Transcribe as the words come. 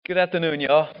Good afternoon,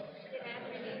 y'all.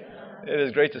 It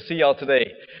is great to see y'all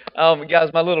today. Guys,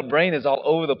 my little brain is all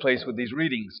over the place with these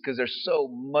readings because there's so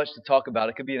much to talk about.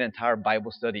 It could be an entire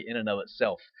Bible study in and of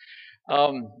itself. But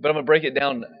I'm going to break it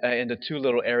down into two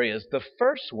little areas. The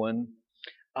first one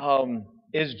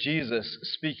is Jesus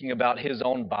speaking about his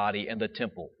own body and the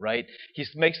temple, right? He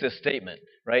makes this statement,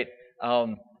 right?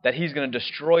 That he's going to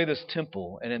destroy this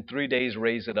temple and in 3 days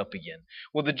raise it up again.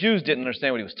 Well, the Jews didn't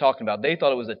understand what he was talking about. They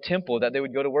thought it was a temple that they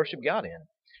would go to worship God in,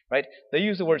 right? They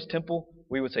use the words temple,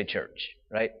 we would say church,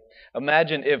 right?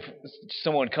 Imagine if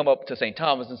someone come up to St.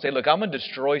 Thomas and say, look, I'm going to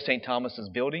destroy St. Thomas's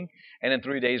building and in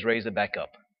 3 days raise it back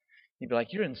up. He'd be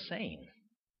like, you're insane.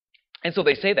 And so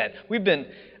they say that. We've been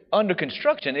under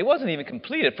construction. It wasn't even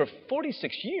completed for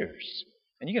 46 years.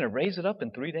 And you're going to raise it up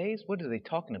in 3 days? What are they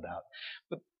talking about?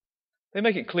 But they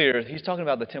make it clear he's talking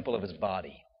about the temple of his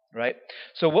body, right?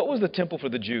 So what was the temple for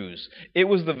the Jews? It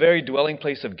was the very dwelling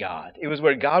place of God. It was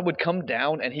where God would come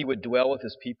down and he would dwell with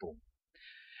his people.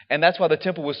 And that's why the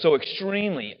temple was so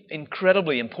extremely,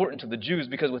 incredibly important to the Jews,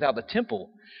 because without the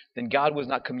temple, then God was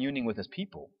not communing with his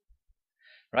people,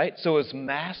 right? So it's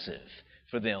massive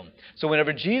for them. So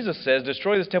whenever Jesus says,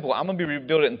 destroy this temple, I'm going to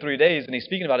rebuild it in 3 days, and he's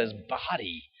speaking about his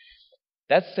body,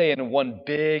 that's saying one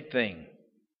big thing,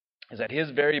 is that his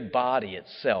very body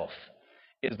itself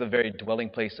is the very dwelling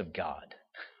place of God.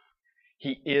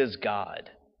 He is God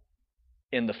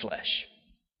in the flesh.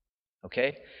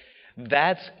 Okay?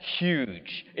 That's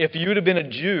huge. If you would have been a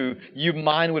Jew, your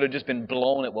mind would have just been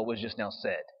blown at what was just now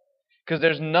said. Because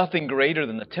there's nothing greater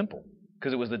than the temple,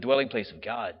 because it was the dwelling place of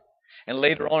God. And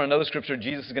later on in another scripture,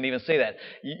 Jesus is going to even say that.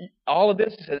 All of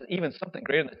this, he says, even something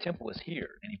greater than the temple is here.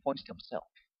 And he points to himself.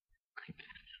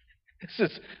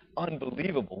 This is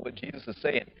unbelievable what Jesus is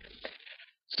saying.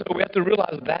 So we have to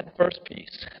realize that first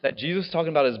piece, that Jesus is talking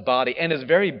about his body. And his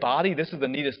very body, this is the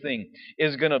neatest thing,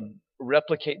 is going to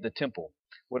replicate the temple.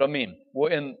 What do I mean?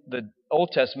 Well, in the Old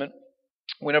Testament,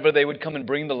 whenever they would come and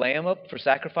bring the lamb up for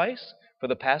sacrifice, for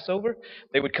the Passover,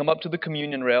 they would come up to the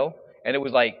communion rail, and it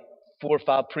was like 4 or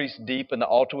 5 priests deep, and the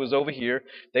altar was over here.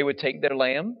 They would take their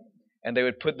lamb, and they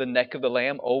would put the neck of the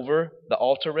lamb over the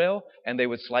altar rail, and they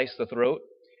would slice the throat,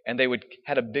 and they would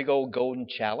had a big old golden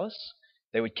chalice.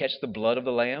 They would catch the blood of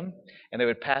the lamb, and they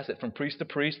would pass it from priest to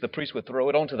priest. The priest would throw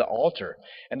it onto the altar,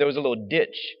 and there was a little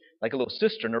ditch, like a little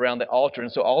cistern around the altar,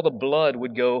 and so all the blood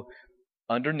would go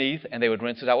underneath, and they would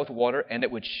rinse it out with water, and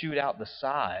it would shoot out the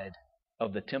side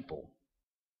of the temple.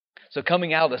 So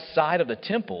coming out of the side of the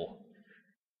temple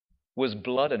was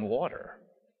blood and water.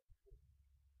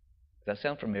 Does that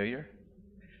sound familiar?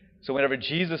 So whenever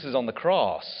Jesus is on the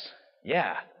cross,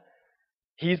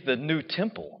 he's the new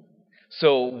temple.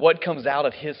 So what comes out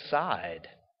of his side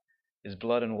is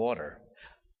blood and water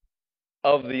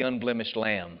of the unblemished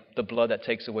lamb, the blood that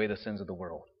takes away the sins of the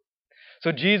world.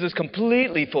 So Jesus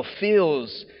completely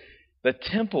fulfills the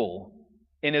temple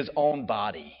in his own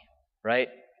body, right?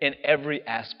 In every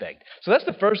aspect. So that's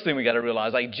the first thing we got to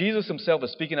realize. Like Jesus himself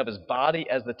is speaking of his body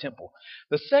as the temple.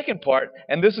 The second part,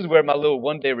 and this is where my little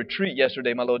one-day retreat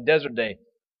yesterday, my little desert day,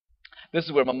 this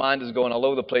is where my mind is going all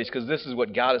over the place, because this is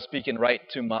what God is speaking right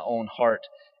to my own heart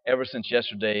ever since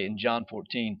yesterday in John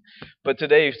 14. But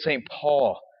today St.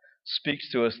 Paul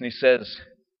speaks to us and he says,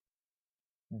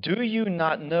 do you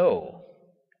not know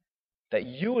that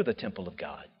you are the temple of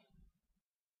God?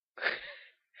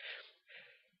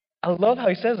 I love how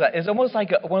he says that. It's almost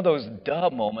like one of those duh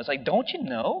moments. Like, don't you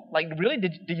know? Like, really?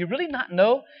 Do you really not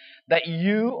know that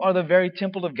you are the very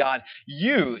temple of God?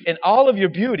 You, in all of your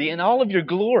beauty, in all of your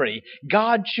glory,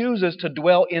 God chooses to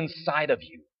dwell inside of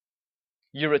you.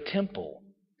 You're a temple.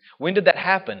 When did that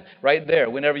happen? Right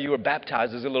there, whenever you were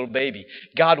baptized as a little baby.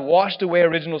 God washed away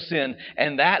original sin,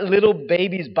 and that little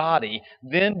baby's body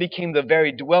then became the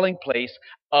very dwelling place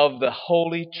of the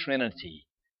Holy Trinity.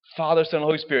 Father, Son, and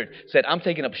Holy Spirit said, I'm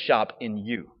taking up shop in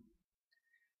you.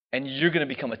 And you're going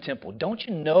to become a temple. Don't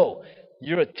you know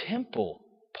you're a temple,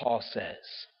 Paul says.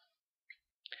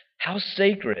 How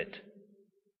sacred.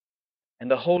 And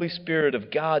the Holy Spirit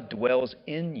of God dwells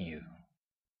in you.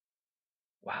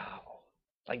 Wow.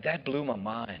 Like that blew my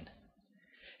mind.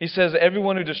 He says,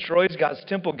 everyone who destroys God's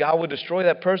temple, God will destroy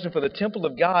that person, for the temple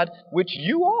of God, which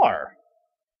you are,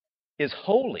 is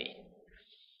holy.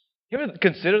 You ever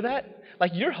consider that?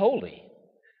 Like, you're holy.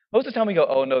 Most of the time we go,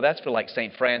 oh no, that's for like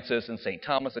St. Francis and St.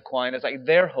 Thomas Aquinas. Like,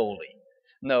 they're holy.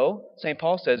 No, St.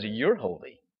 Paul says you're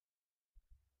holy.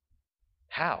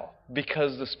 How?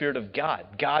 Because the Spirit of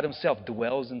God, God himself,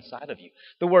 dwells inside of you.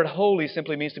 The word holy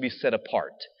simply means to be set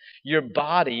apart. Your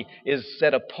body is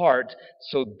set apart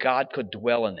so God could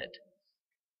dwell in it.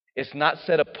 It's not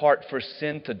set apart for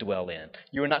sin to dwell in.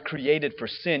 You were not created for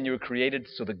sin. You were created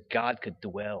so that God could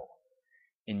dwell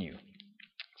in you.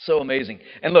 So amazing.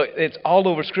 And look, it's all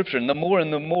over Scripture. And the more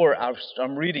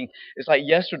I'm reading, it's like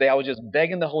yesterday I was just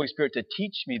begging the Holy Spirit to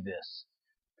teach me this.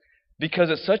 Because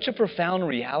it's such a profound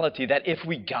reality that if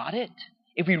we got it,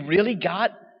 if we really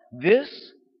got this,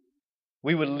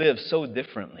 we would live so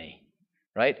differently,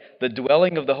 right? The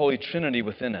dwelling of the Holy Trinity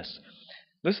within us.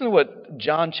 Listen to what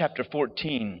John chapter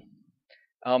 14,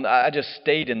 I just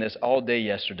stayed in this all day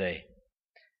yesterday.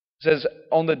 It says,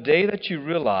 on the day that you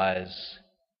realize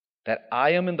that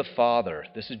I am in the Father,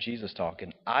 this is Jesus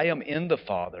talking, I am in the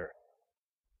Father,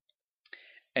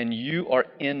 and you are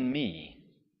in me,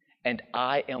 and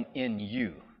I am in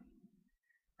you,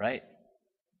 right?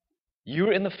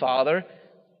 You're in the Father,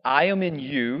 I am in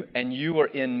you, and you are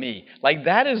in me. Like,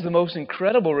 that is the most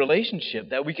incredible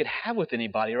relationship that we could have with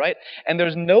anybody, right? And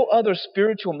there's no other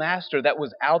spiritual master that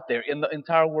was out there in the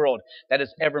entire world that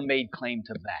has ever made claim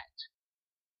to that.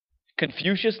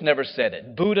 Confucius never said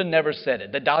it. Buddha never said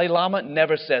it. The Dalai Lama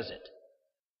never says it.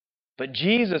 But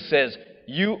Jesus says,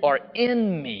 you are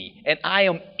in me, and I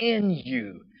am in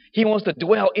you. He wants to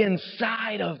dwell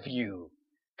inside of you.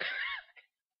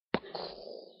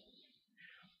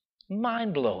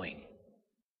 Mind-blowing.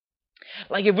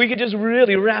 Like, if we could just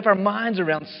really wrap our minds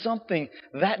around something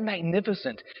that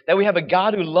magnificent, that we have a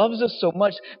God who loves us so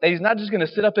much that He's not just going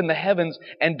to sit up in the heavens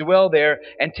and dwell there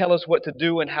and tell us what to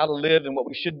do and how to live and what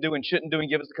we should do and shouldn't do and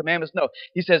give us the commandments. No,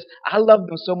 He says, I love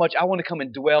them so much, I want to come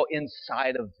and dwell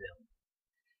inside of them.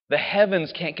 The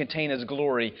heavens can't contain His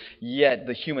glory, yet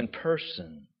the human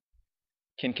person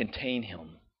can contain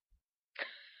Him.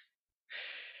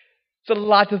 It's a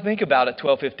lot to think about at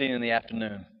 12:15 in the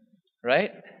afternoon,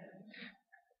 right?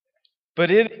 But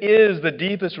it is the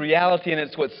deepest reality, and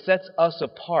it's what sets us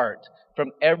apart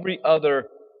from every other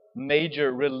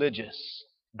major religious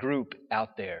group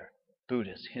out there,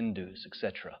 Buddhists, Hindus,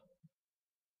 etc.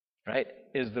 Right?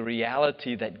 Is the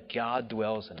reality that God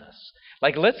dwells in us.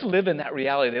 Like, let's live in that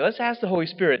reality. Let's ask the Holy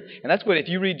Spirit, and that's what, if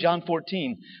you read John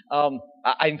 14,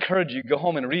 I encourage you, go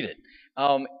home and read it.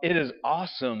 It is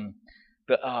awesome.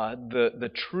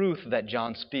 The truth that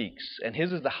John speaks, and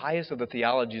his is the highest of the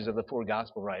theologies of the four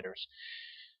gospel writers.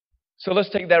 So let's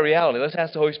take that reality. Let's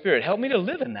ask the Holy Spirit, help me to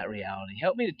live in that reality.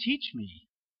 Help me to teach me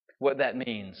what that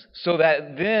means, so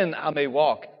that then I may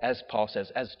walk, as Paul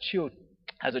says, as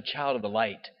a child of the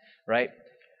light, right?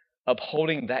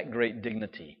 Upholding that great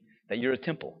dignity, that you're a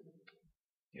temple.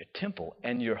 You're a temple,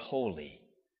 and you're holy.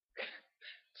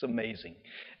 It's amazing.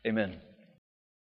 Amen.